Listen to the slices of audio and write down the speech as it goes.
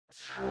Get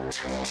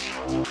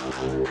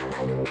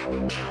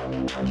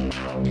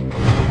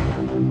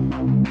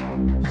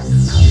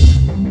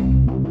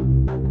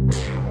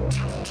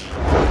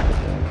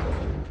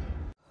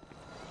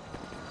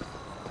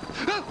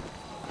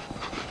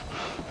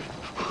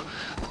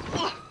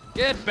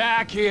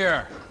back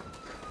here!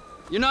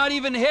 You're not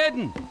even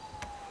hidden!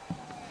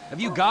 Have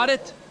you got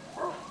it?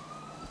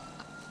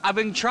 I've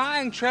been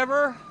trying,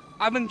 Trevor.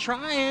 I've been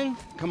trying.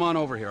 Come on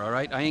over here, all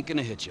right? I ain't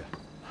gonna hit you.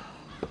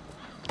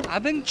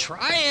 I've been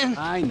trying.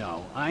 I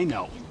know, I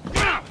know.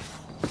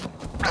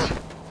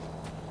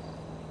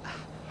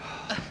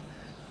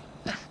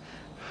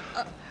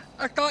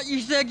 I thought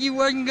you said you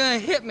wasn't gonna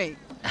hit me.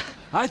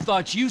 I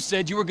thought you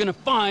said you were gonna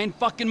find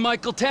fucking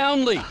Michael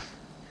Townley.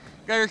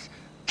 There's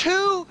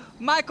two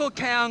Michael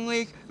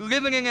Townleys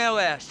living in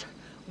LS.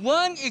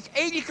 One is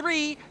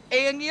 83,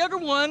 and the other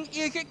one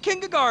is at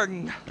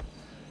kindergarten.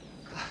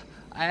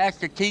 I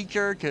asked the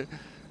teacher to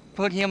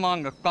put him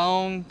on the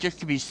phone just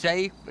to be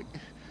safe, but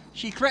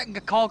she threatened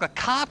to call the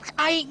cops.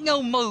 I ain't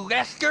no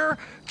molester,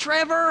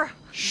 Trevor.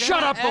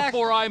 Shut up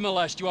before I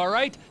molest you, all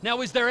right?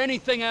 Now, is there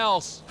anything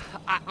else?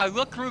 I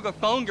looked through the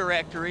phone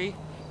directory.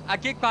 I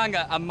did find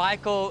a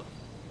Michael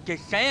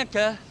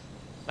DeSanta,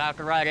 about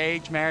the right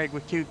age, married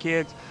with 2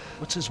 kids.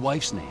 What's his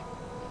wife's name?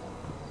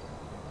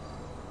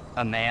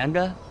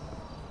 Amanda?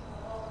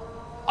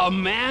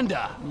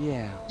 Amanda?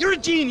 Yeah. You're a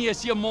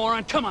genius, you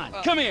moron. Come on,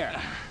 come here.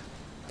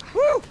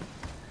 Woo!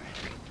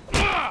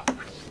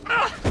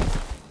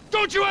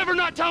 Don't you ever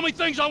not tell me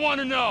things I want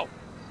to know!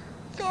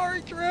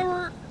 Sorry,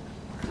 Trevor.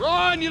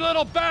 Run, you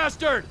little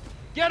bastard!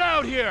 Get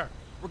out here!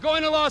 We're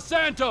going to Los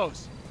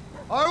Santos!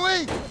 Are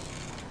we?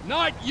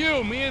 Not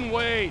you, me and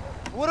Wade.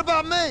 What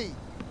about me?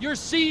 You're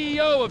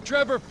CEO of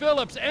Trevor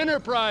Phillips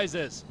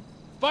Enterprises.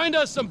 Find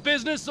us some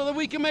business so that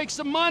we can make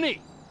some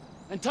money.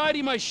 And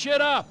tidy my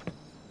shit up.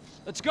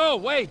 Let's go,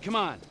 Wade, come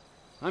on.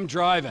 I'm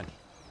driving.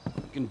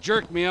 You can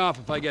jerk me off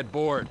if I get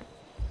bored.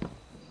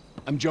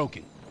 I'm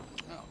joking.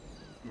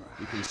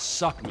 You can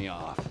suck me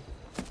off.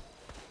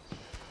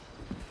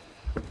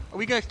 Are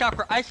we gonna stop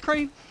for ice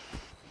cream?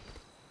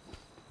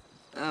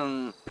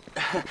 So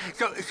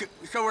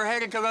we're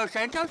headed to Los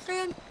Santos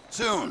then?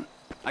 Soon.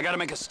 I gotta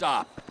make a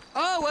stop.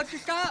 Oh, what's the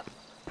stop?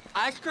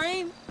 Ice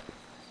cream?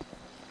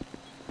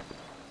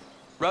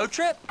 Road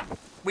trip?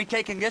 We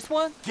taking this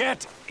one?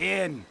 Get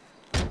in.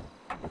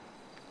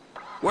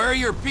 Where are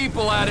your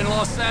people at in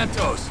Los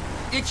Santos?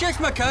 It's just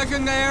my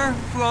cousin there,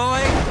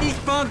 Floyd. He's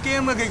bunked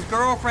in with his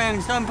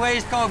girlfriend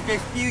someplace called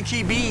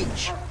Vespucci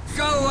Beach.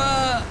 So,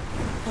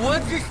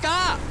 what's the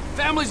stop?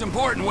 Family's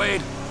important,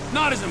 Wade.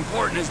 Not as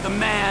important as the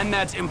man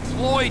that's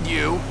employed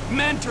you,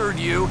 mentored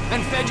you,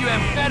 and fed you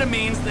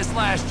amphetamines this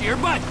last year,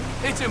 but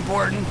it's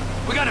important.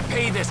 We gotta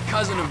pay this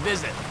cousin a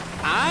visit.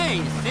 I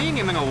ain't seen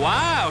him in a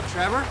while,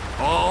 Trevor.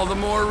 All the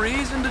more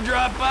reason to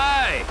drop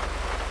by.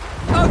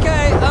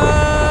 Okay,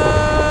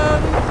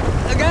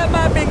 that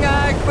might be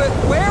nice, but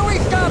where are we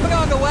stopping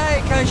on the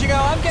way? Cause, you know,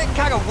 I'm getting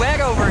kind of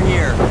wet over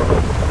here.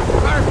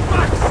 For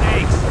fuck's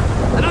sakes!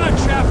 Another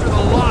chapter of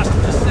the lost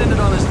descended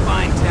on this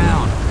fine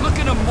town.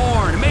 Looking to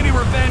mourn, maybe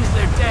revenge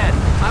their dead.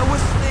 I was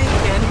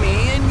thinking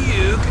me and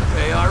you could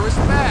pay our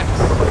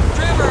respects.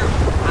 Trevor,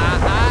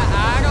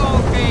 I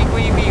don't think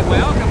we'd be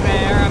welcome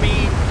there. I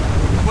mean,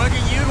 whether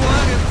you'd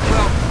want to,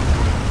 well,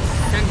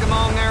 send them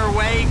on their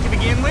way to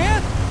begin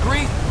with?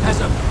 Grief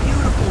has a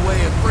beautiful way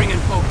of bringing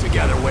folk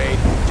together, Wade.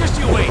 Just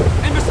you wait.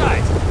 And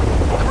besides,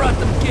 I brought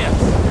them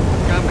gifts.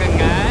 Something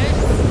nice?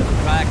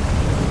 Like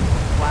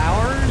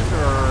flowers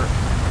or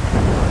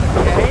a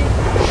cake?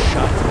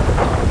 Shut up.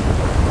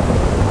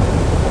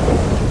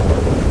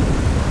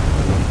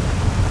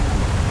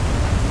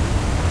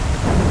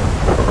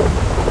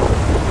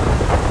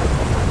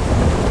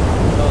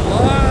 The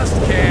Lost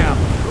Camp.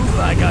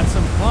 Ooh, I got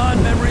some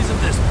fond memories of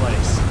this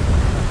place.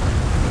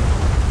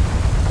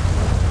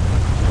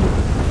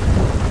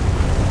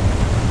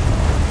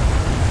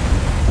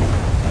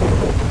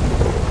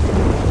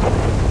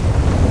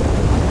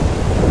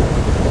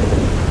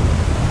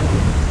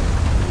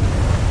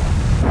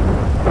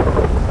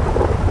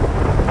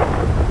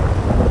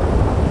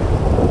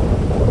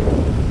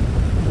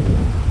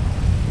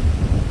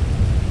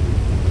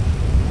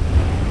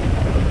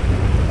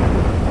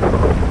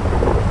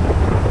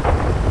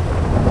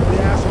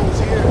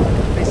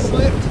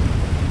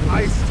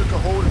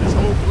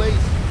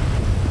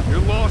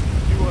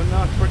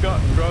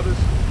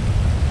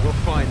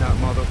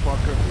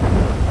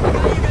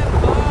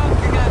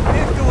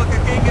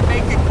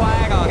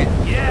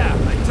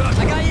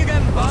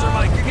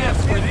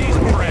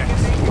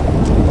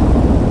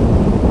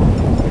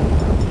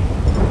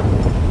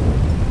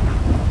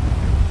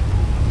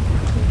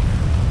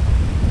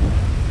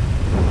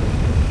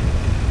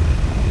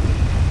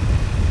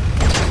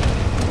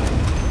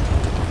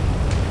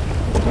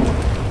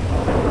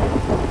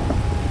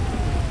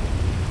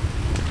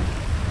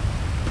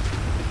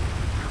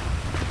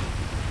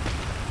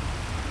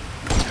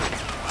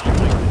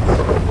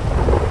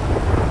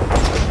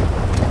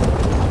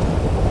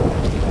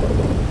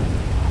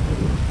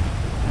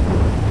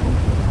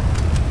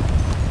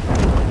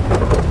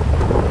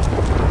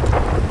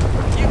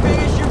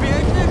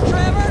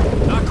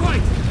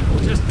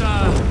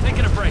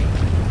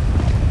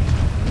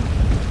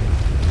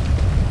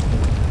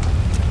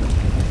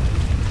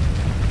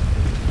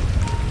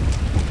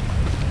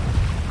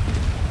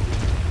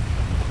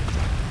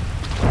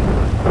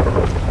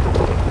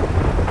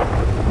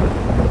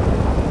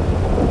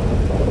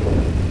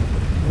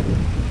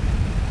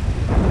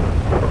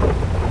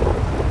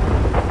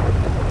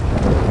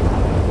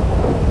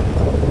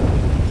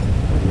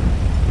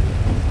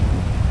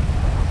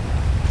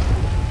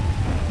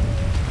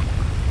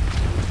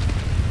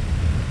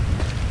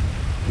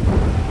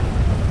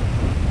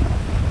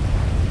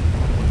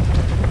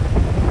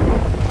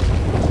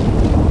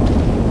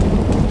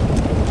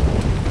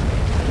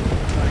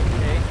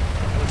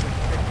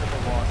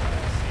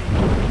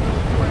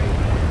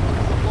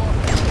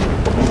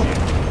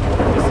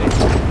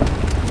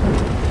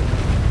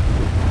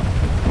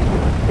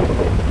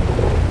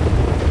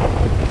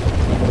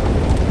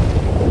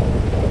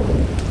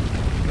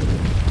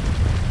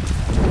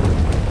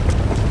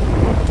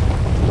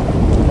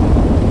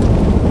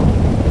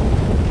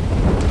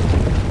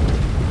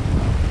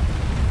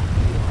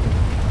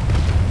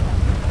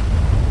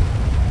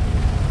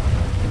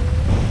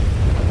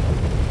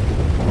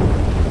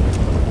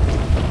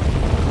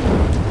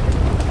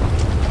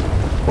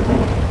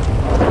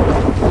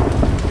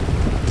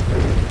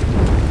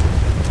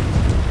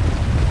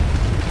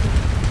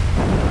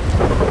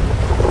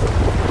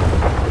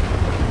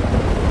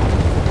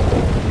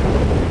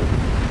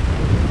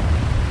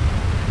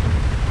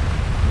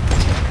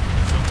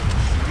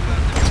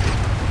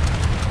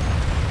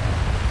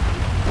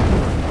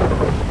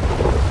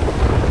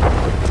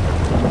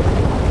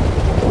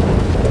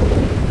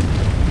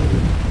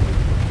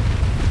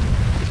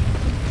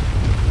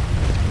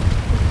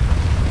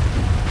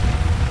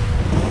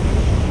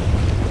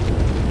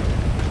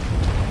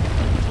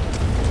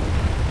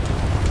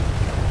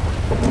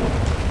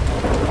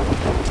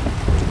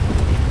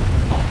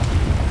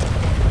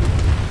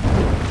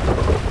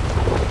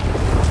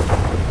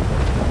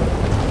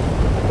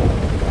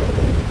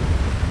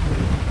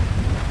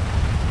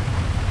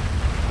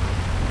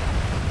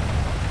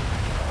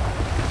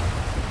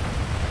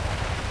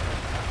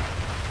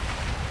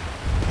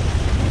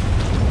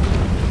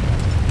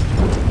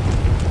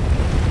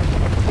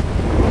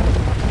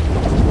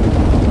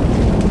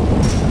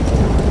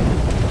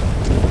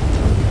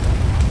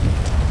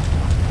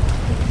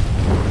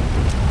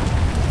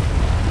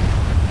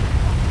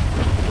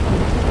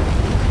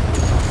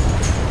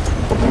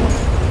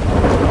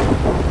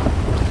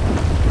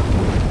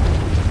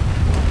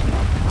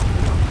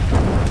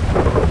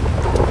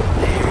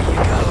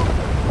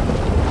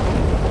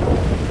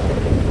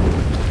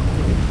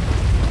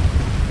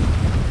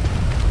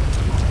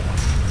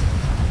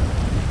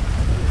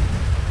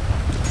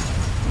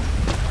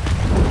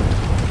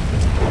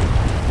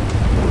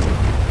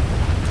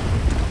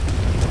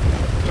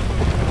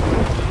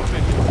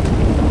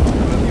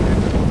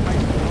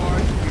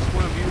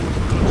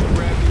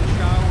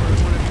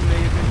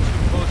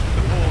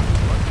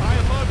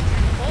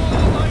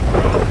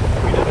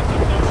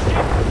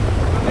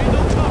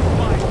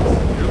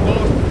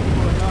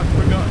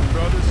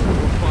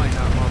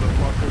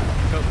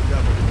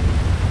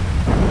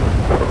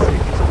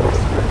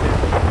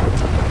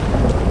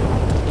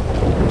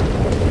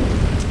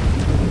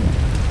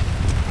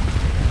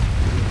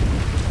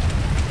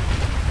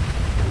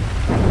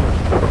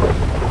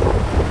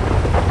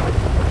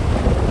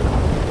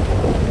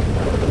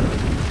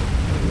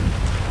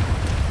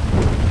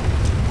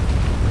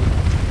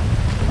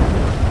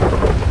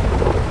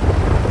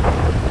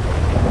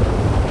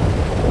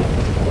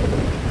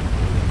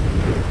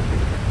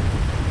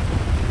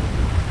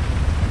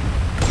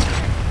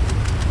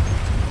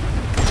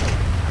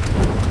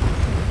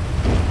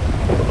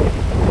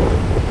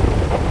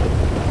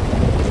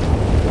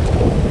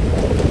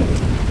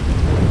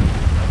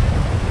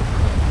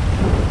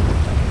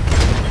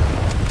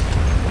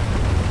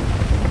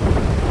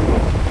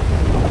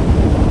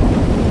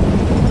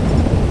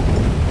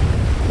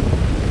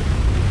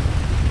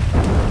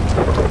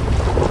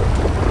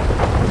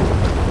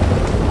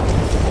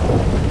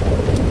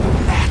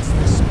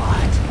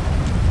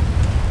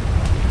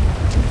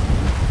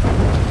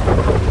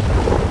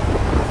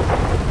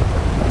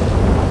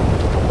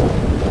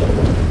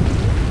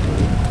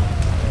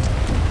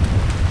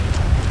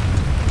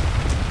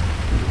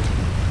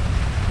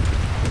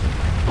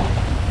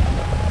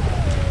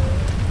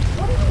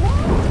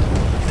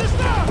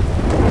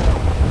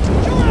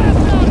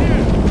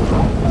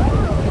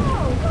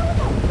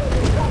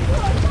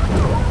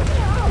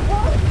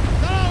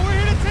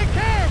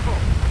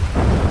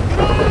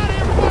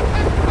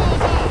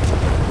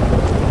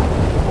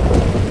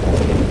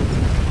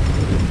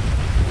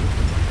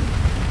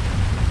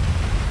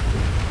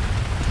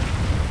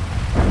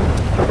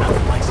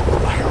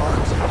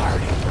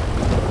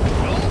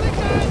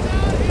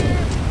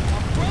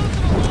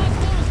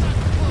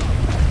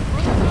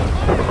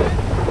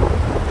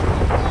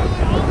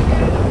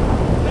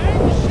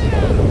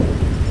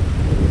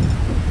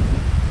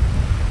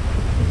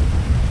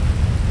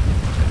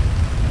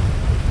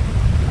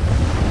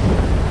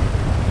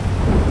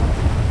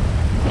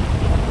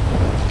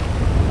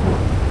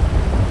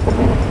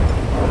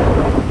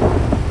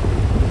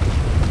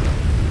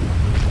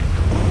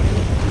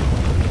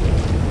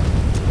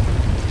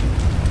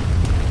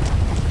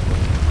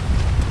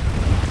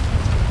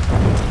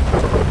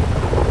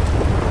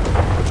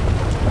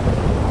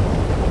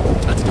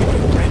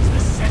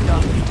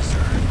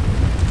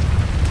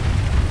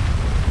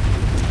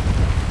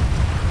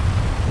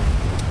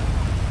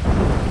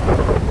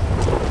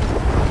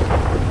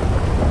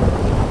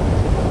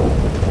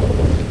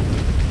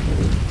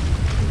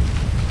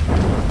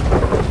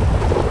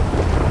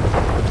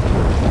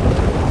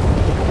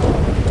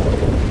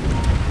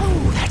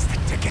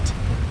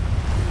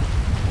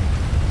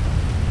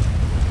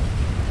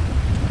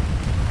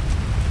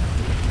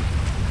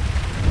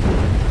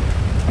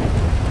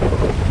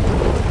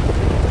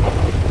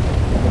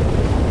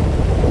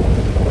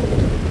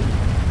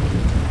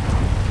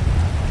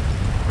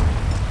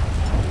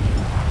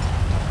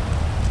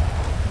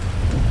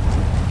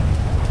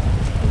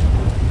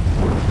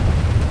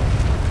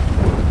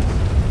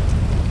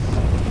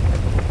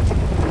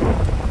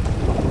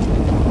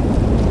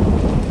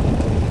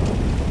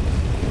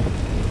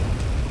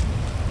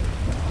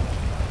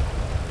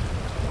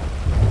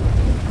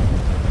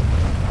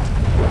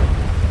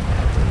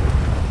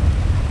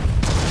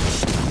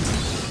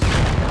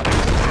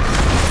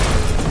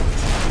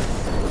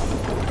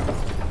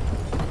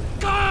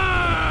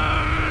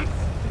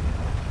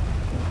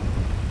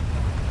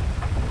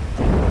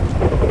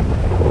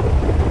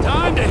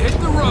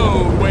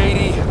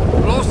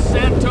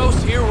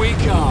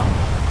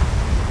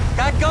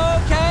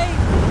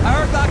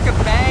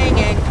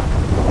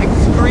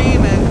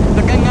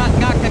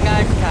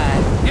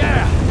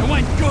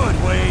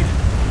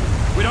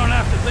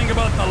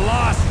 the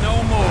loss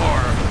no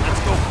more. Let's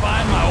go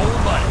find my old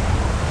buddy.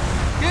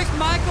 This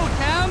Michael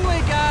Townley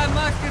guy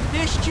must have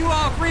pissed you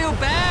off real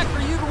bad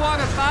for you to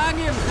want to find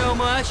him so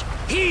much.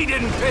 He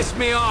didn't piss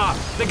me off.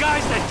 The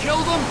guys that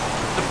killed him,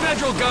 the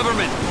federal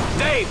government,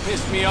 they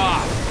pissed me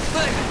off.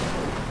 But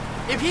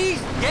if he's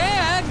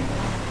dead,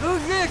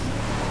 who's this?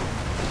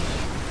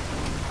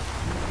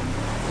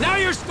 Now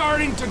you're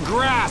starting to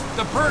grasp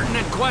the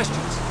pertinent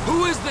questions.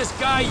 Who is this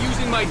guy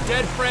using my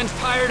dead friend's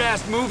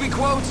tired-ass movie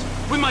quotes?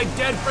 With my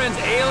dead friend's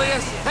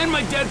alias? And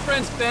my dead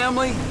friend's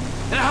family?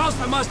 And a house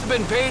that must have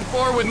been paid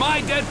for with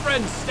my dead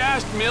friend's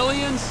stashed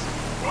millions?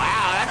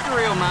 Wow, that's a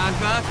real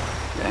mindfuck.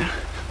 Yeah,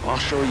 well, I'll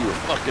show you a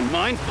fucking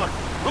mindfuck.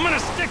 I'm gonna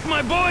stick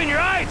my boy in your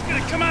eye. It's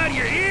gonna come out of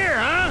your ear,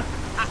 huh?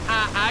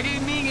 I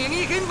didn't mean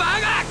anything by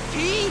that,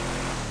 T.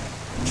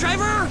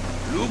 Trevor?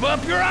 Lube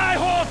up your eye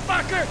hole,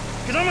 fucker!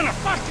 Cause I'm gonna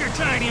fuck your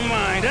tiny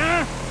mind,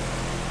 huh?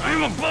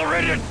 I'm about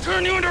ready to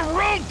turn you into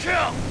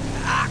roadkill!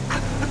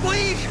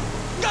 Please,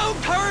 don't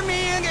turn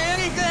me into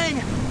anything!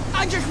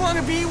 I just want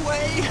to be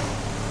Wade.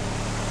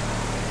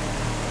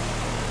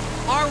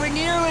 Are we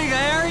nearly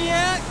there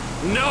yet?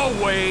 No,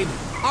 Wade.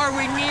 Are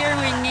we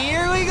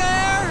nearly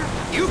there?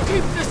 You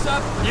keep this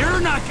up, you're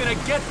not gonna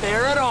get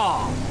there at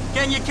all.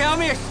 Can you tell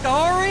me a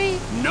story?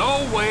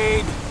 No,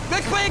 Wade.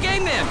 Let's play a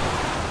game then.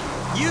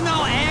 You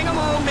know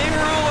animal,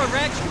 mineral, or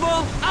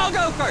vegetable? I'll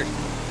go first.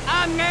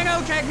 I'm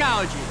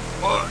nanotechnology.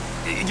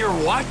 You're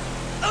what?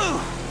 Ooh,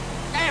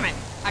 damn it.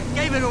 I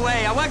gave it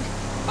away. I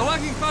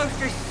wasn't supposed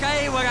to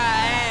say what I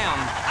am.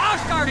 I'll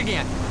start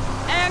again.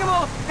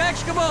 Animal,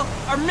 vegetable,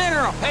 or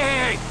mineral?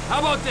 Hey, how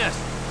about this?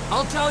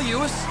 I'll tell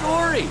you a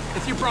story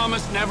if you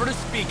promise never to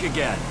speak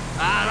again.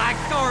 I like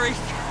stories.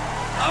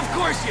 Of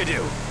course you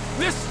do.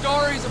 This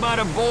story's about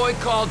a boy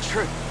called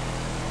Trisha.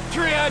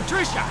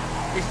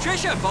 Is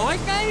Trisha a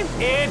boy's name?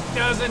 It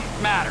doesn't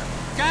matter.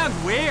 Sounds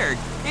weird.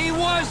 He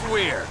was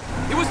weird.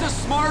 He was the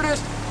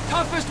smartest,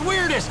 toughest,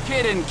 weirdest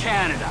kid in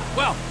Canada.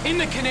 Well, in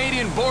the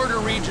Canadian border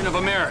region of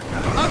America.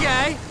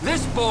 Okay.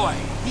 This boy,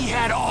 he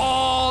had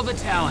all the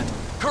talent,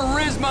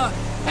 charisma,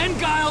 and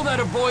guile that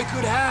a boy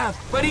could have,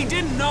 but he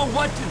didn't know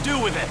what to do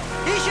with it.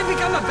 He should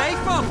become a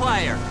baseball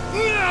player.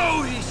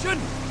 No, he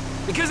shouldn't.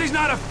 Because he's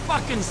not a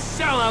fucking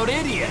sellout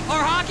idiot. Or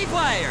hockey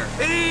player.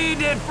 He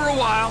did for a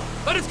while,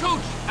 but his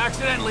coach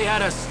accidentally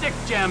had a stick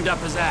jammed up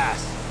his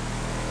ass.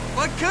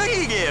 What could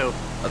he do?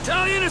 I'll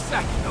tell you in a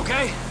second,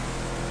 okay?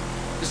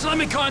 Just let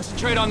me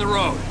concentrate on the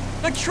road.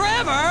 But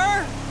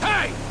Trevor!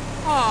 Hey!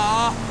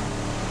 Aw.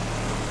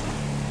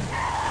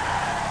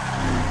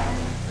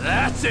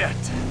 That's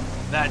it.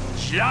 That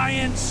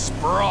giant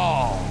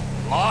sprawl.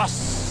 Los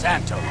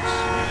Santos.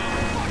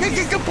 This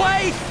is the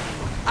place!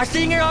 I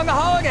seen it on the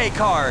holiday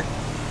card.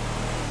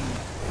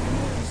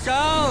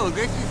 So,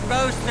 this is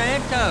Los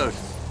Santos.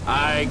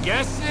 I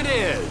guess it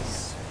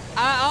is.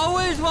 I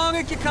always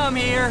wanted to come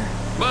here.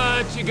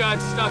 But you got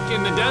stuck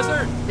in the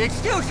desert? It's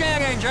still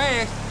San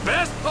Andreas.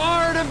 Best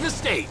part of the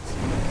state.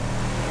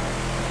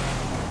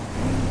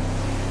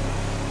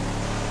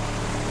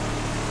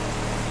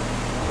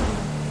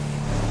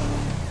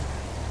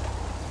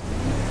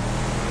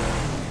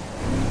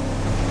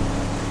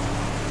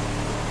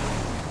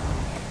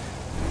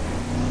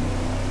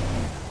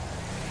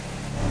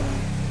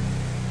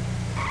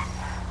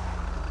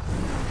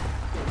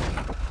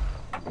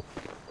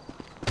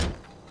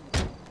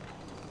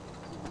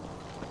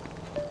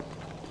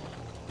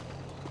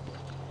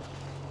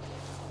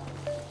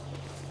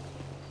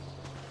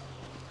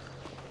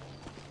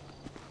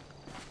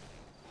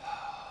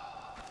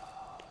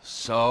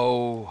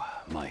 So,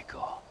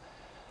 Michael,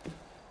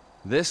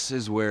 this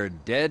is where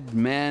dead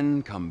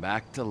men come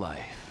back to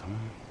life.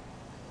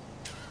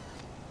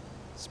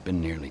 It's been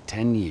nearly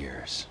 10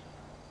 years,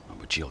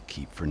 but you'll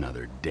keep for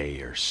another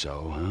day or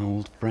so, huh,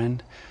 old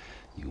friend?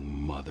 You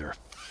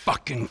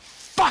motherfucking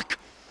fuck!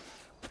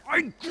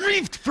 I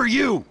grieved for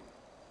you!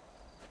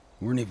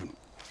 You weren't even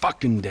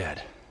fucking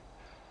dead.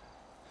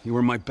 You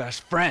were my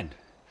best friend.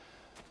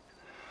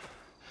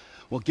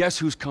 Well, guess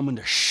who's coming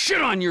to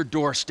shit on your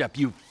doorstep,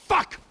 you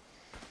fuck!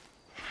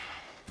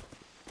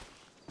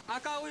 I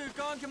thought we were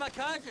going to my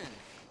cousin.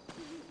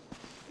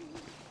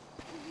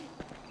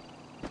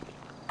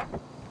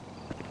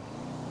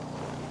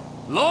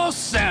 Los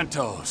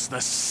Santos,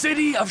 the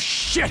city of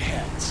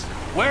shitheads.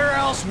 Where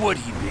else would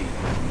he be?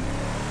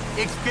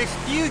 It's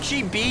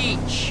Vespucci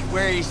Beach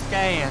where he's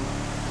staying.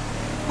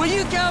 Will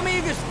you tell me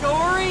the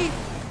story?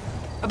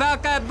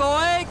 About that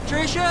boy,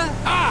 Trisha?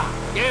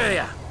 Ah,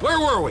 yeah. Where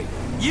were we?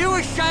 You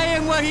were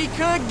saying what he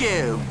could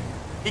do.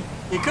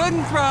 He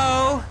couldn't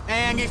throw,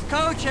 and his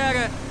coach had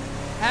a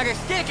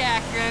stick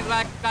accident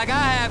like I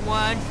had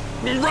one.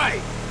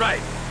 Right.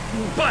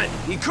 But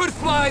he could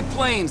fly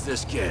planes,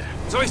 this kid.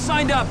 So he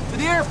signed up to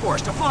the Air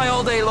Force to fly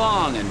all day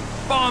long and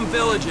bomb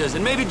villages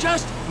and maybe,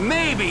 just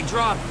maybe,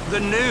 drop the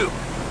nuke.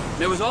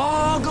 And it was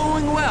all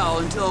going well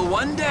until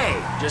one day,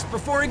 just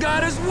before he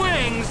got his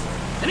wings,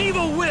 an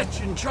evil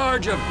witch in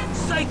charge of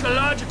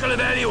psychological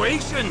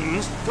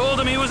evaluations told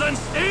him he was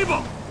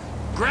unstable.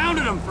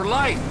 Grounded him for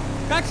life.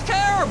 That's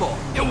terrible.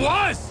 It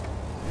was!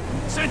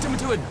 Sent him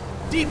to a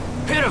deep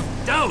pit of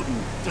doubt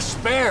and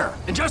despair.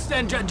 And just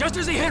then, just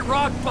as he hit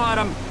rock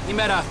bottom, he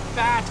met a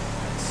fat,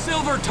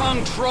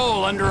 silver-tongued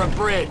troll under a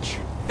bridge.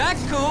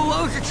 That's cool.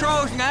 What was the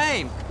troll's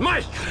name?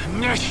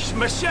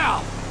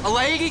 Michelle. A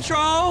lady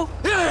troll?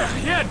 Yeah,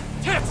 he had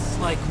tits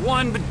like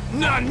one, but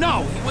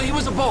no, he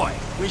was a boy.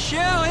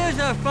 Michelle is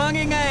a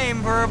funny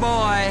name for a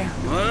boy.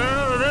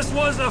 Well, this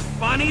was a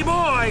funny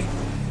boy.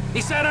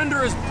 He sat under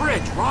his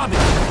bridge, robbing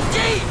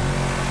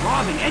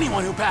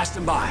anyone who passed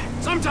him by.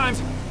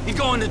 Sometimes he'd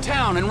go into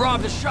town and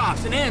rob the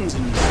shops and inns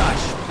and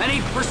such. And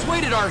he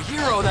persuaded our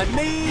hero that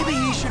maybe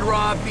he should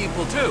rob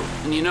people too.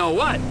 And you know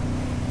what?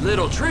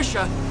 Little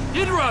Trisha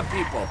did rob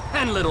people,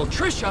 and little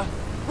Trisha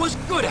was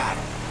good at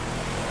it.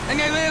 And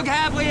they lived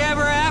happily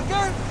ever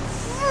after?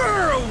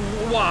 For a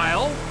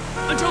while.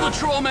 Until the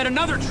troll met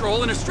another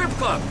troll in a strip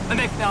club, and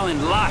they fell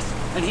in lust,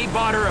 and he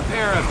bought her a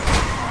pair of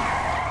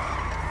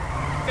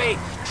fake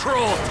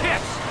troll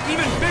tits,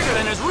 even bigger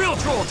than his real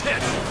troll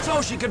tits,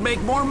 so she could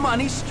make more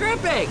money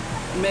stripping.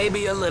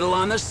 Maybe a little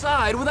on the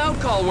side without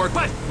call work,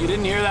 but you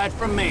didn't hear that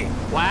from me.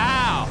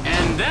 Wow.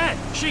 And then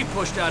she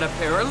pushed out a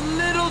pair of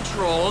little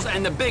trolls,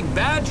 and the big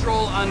bad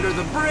troll under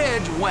the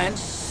bridge went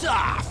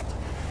soft.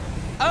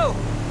 Oh,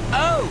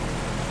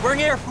 we're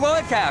near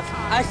flood caps.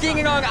 I seen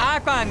it on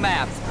iPhone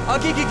maps.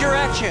 I'll give you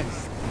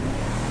directions.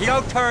 You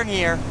don't turn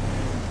here.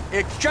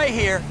 It's straight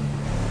here.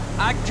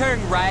 I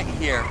turn right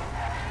here.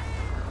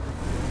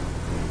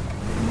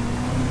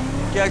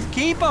 Just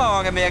keep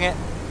on a minute.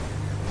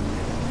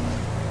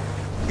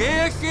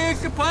 This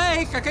is the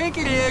place. I think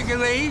it is, at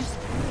least.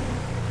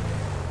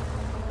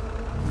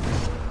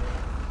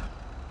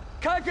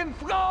 Cousin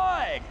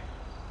Floyd!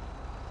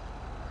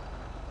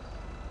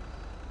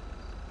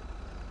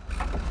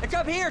 It's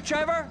up here,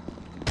 Trevor.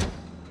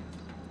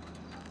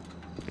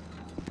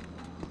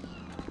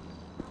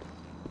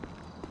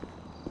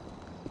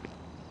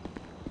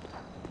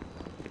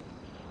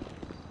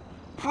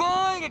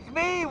 Floyd, it's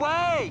me,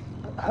 Wade.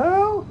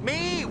 Who?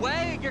 Me,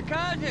 Wade, your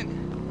cousin.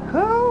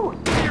 Who?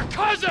 Your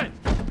cousin!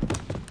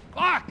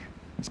 Fuck!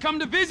 He's come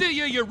to visit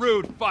you, you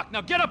rude fuck.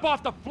 Now get up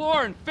off the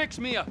floor and fix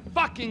me a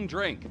fucking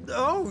drink.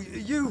 Oh,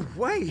 you,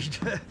 wait.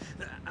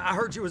 I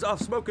heard you was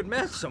off smoking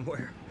meth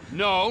somewhere.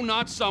 No,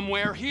 not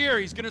somewhere. Here.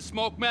 He's gonna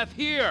smoke meth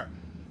here.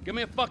 Give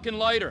me a fucking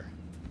lighter.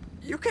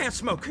 You can't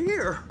smoke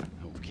here.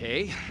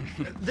 Okay.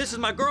 This is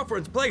my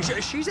girlfriend's place.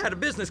 She's at a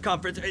business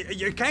conference.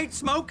 You can't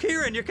smoke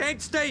here and you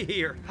can't stay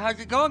here.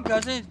 How's it going,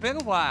 cousin? It's been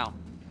a while.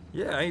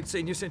 Yeah, I ain't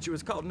seen you since you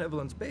was caught in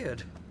Evelyn's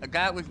bed.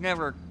 That was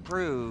never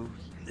proved.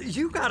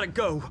 You gotta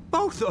go,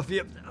 both of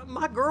you.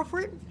 My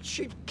girlfriend,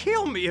 she'd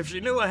kill me if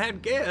she knew I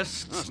had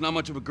guests. Well, it's not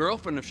much of a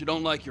girlfriend if you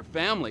don't like your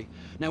family.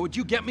 Now, would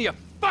you get me a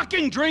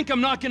fucking drink? I'm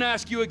not gonna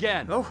ask you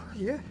again. Oh,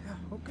 yeah,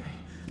 okay.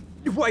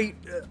 Wait,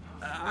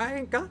 I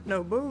ain't got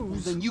no booze.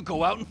 Well, then you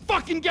go out and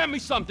fucking get me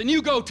something.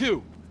 You go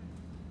too.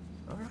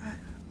 All right,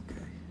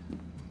 okay.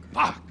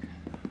 Fuck.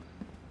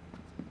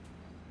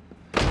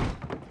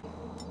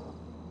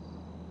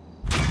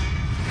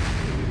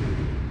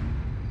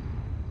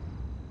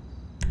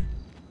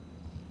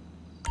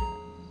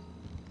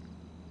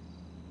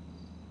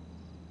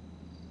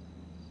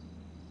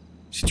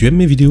 Si tu aimes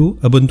mes vidéos,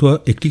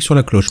 abonne-toi et clique sur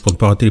la cloche pour ne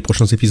pas rater les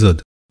prochains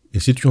épisodes. Et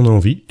si tu en as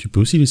envie, tu peux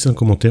aussi laisser un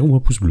commentaire ou un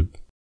pouce bleu.